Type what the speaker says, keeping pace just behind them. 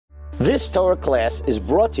This Torah class is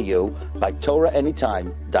brought to you by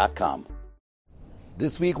TorahAnytime.com.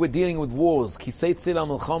 This week we're dealing with wars. Kiseitzil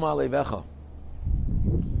ha-milchama aleivecha.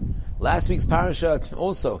 Last week's parasha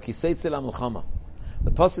also, Kiseitzil ha-milchama. The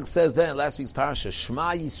pasuk says there in last week's parasha,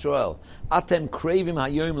 Shema Yisrael, Atem krevim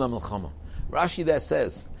hayom la-milchama. Rashi there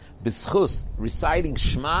says, B'schus, reciting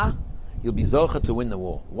Shema, you'll be zocha to win the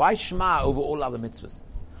war. Why Shema over all other mitzvahs?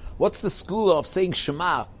 What's the school of saying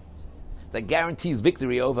Shema that guarantees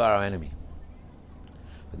victory over our enemy?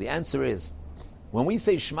 But the answer is, when we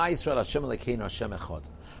say Shema Yisrael Hashem Elokeinu Hashem Echad,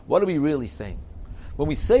 what are we really saying? When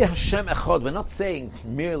we say Hashem Echad, we're not saying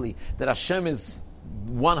merely that Hashem is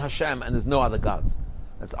one Hashem and there's no other gods.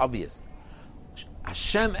 That's obvious.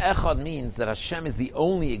 Hashem Echad means that Hashem is the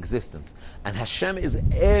only existence, and Hashem is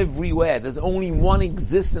everywhere. There's only one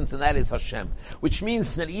existence, and that is Hashem. Which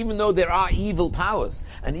means that even though there are evil powers,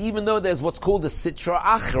 and even though there's what's called the Sitra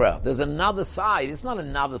Achra, there's another side. It's not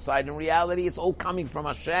another side in reality, it's all coming from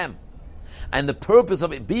Hashem. And the purpose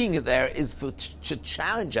of it being there is to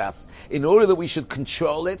challenge us in order that we should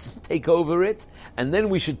control it, take over it, and then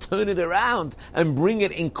we should turn it around and bring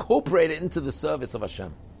it, incorporate it into the service of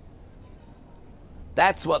Hashem.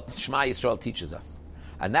 That's what Shema Yisrael teaches us.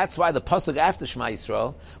 And that's why the pasuk after Shema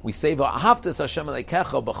Yisrael, we say, V'ahavtas Hashem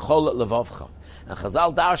Elokecha b'chol levavcha. And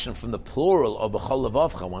Chazal darshan from the plural of b'chol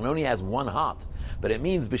levavcha, one only has one heart, but it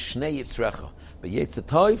means b'shnei yitzrecha, b'yetzer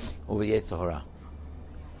tov or b'yetzer hara.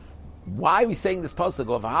 Why are we saying this pasuk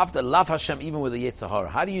of V'ahavta love Hashem even with a yetzer hara?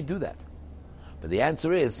 How do you do that? But the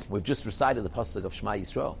answer is, we've just recited the pasuk of Shema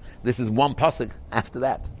Yisrael. This is one pasuk after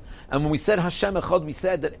that. And when we said Hashem Echad, we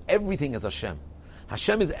said that everything is Hashem.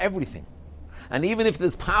 Hashem is everything. And even if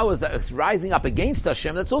there's powers that are rising up against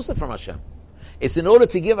Hashem, that's also from Hashem. It's in order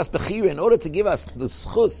to give us bechira, in order to give us the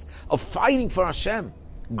schus of fighting for Hashem,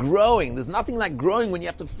 growing. There's nothing like growing when you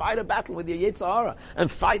have to fight a battle with your Yetzer Hara and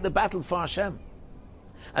fight the battles for Hashem.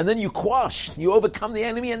 And then you quash, you overcome the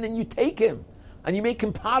enemy, and then you take him. And you make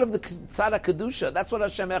him part of the Tzad HaKedusha. That's what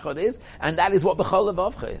Hashem Echad is, and that is what B'chol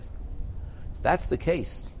Levavcha is. If that's the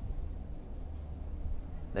case,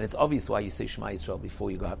 then it's obvious why you say Shema Yisrael before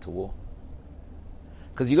you go out to war.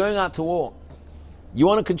 Because you're going out to war. You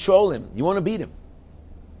want to control him. You want to beat him.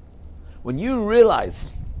 When you realize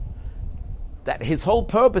that his whole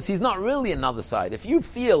purpose, he's not really another side. If you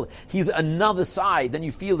feel he's another side, then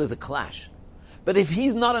you feel there's a clash. But if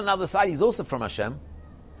he's not another side, he's also from Hashem.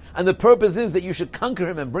 And the purpose is that you should conquer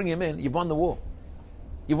him and bring him in. You've won the war.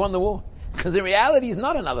 You've won the war. Because in reality, he's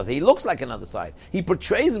not another side. He looks like another side. He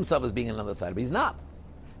portrays himself as being another side, but he's not.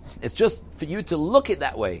 It's just for you to look it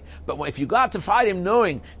that way. But if you go out to fight him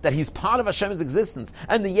knowing that he's part of Hashem's existence,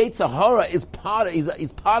 and the Yetzer Hara is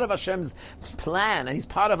he's part of Hashem's plan, and he's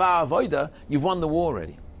part of our avodah, you've won the war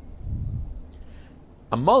already.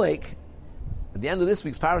 Amalek, at the end of this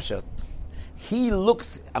week's parasha,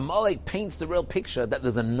 Amalek paints the real picture that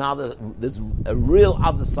there's a real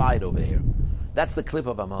other side over here. That's the clip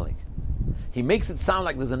of Amalek. He makes it sound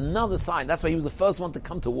like there's another side. That's why he was the first one to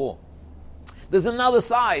come to war. There's another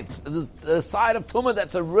side. There's a side of Tumah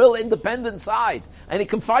that's a real independent side. And he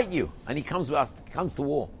can fight you. And he comes to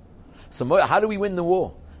war. So how do we win the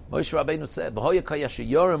war? Moshe Rabbeinu said, when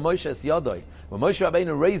Moshe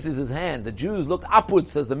Rabbeinu raises his hand, the Jews looked upwards,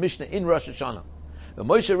 says the Mishnah in Rosh Hashanah. When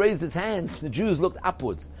Moshe raised his hands, the Jews looked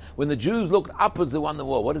upwards. When the Jews looked upwards, they won the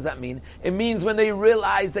war. What does that mean? It means when they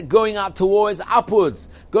realized that going out to war is upwards.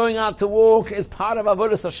 Going out to war is part of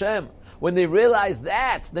Avodas Hashem. When they realized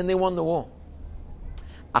that, then they won the war.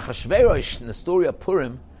 Achashverosh, in the story of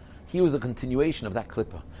Purim, he was a continuation of that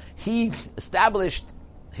clipper. He established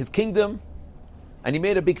his kingdom, and he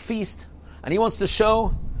made a big feast, and he wants to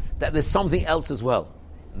show that there's something else as well.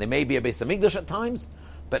 There may be a Beis Hamikdash at times,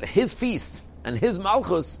 but his feast and his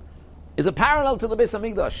Malchus is a parallel to the Beis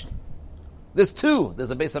Hamikdash. There's two.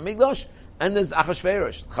 There's a Beis Hamikdash, and there's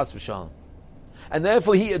Achashverosh, Chas v'Shalom. And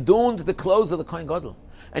therefore he adorned the clothes of the Kohen Gadol.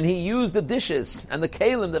 And he used the dishes and the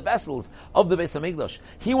kalim, the vessels of the Beis Hamikdash.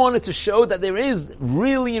 He wanted to show that there is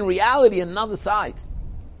really, in reality, another side.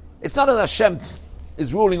 It's not that Hashem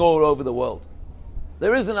is ruling all over the world.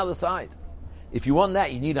 There is another side. If you want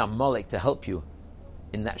that, you need Amalek to help you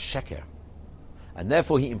in that sheker. And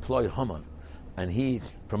therefore he employed Haman. And he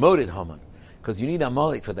promoted Haman. Because you need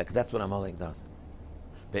Amalek for that, because that's what Amalek does.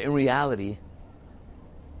 But in reality,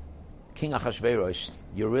 King Achashverosh,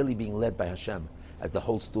 you're really being led by Hashem, as the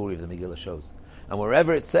whole story of the Megillah shows. And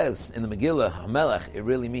wherever it says in the Megillah, Hamelech, it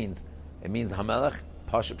means Hamelech,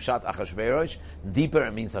 Pashup Pshat Achashverosh. Deeper,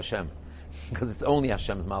 it means Hashem. Because it's only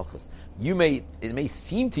Hashem's Malchus. It may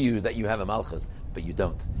seem to you that you have a Malchus, but you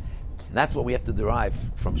don't. And that's what we have to derive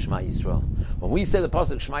from Shema Yisrael. When we say the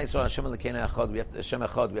pasuk Shema Yisrael Hashem Elokeinu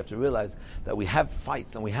Echad, we have to realize that we have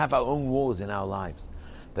fights and we have our own wars in our lives.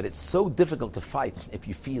 But it's so difficult to fight if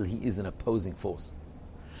you feel he is an opposing force.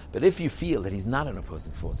 But if you feel that he's not an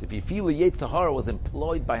opposing force, if you feel the Yetzer Hara was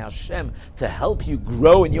employed by Hashem to help you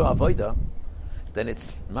grow in your avodah, then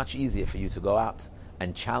it's much easier for you to go out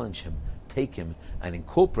and challenge him, take him, and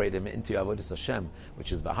incorporate him into your avodas Hashem,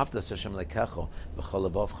 which is V'ahavta Hashem lekecho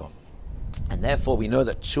v'chol levavcha. And therefore we know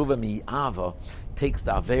that tshuva mi'ava takes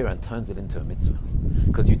the avera and turns it into a mitzvah.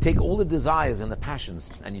 Because you take all the desires and the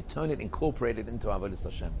passions and you turn it, incorporate it into avodas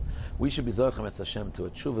Hashem. We should be zochim et Hashem to a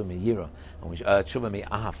tshuva mi'yira, and tshuva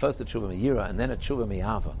mi'aha, first a tshuva mi'yira and then a tshuva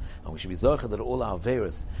mi'ava. And we should be zochim that all our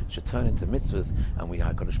averas should turn into mitzvahs, and we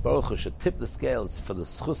HaKadosh Baruch Hu should tip the scales for the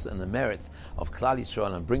schus and the merits of Klal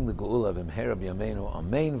Yisrael and bring the geula of Imhera b'yameinu.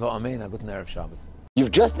 Amen va'amen. Guten Erev Shabbos.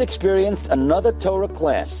 You've just experienced another Torah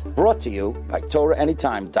class brought to you by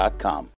TorahAnytime.com.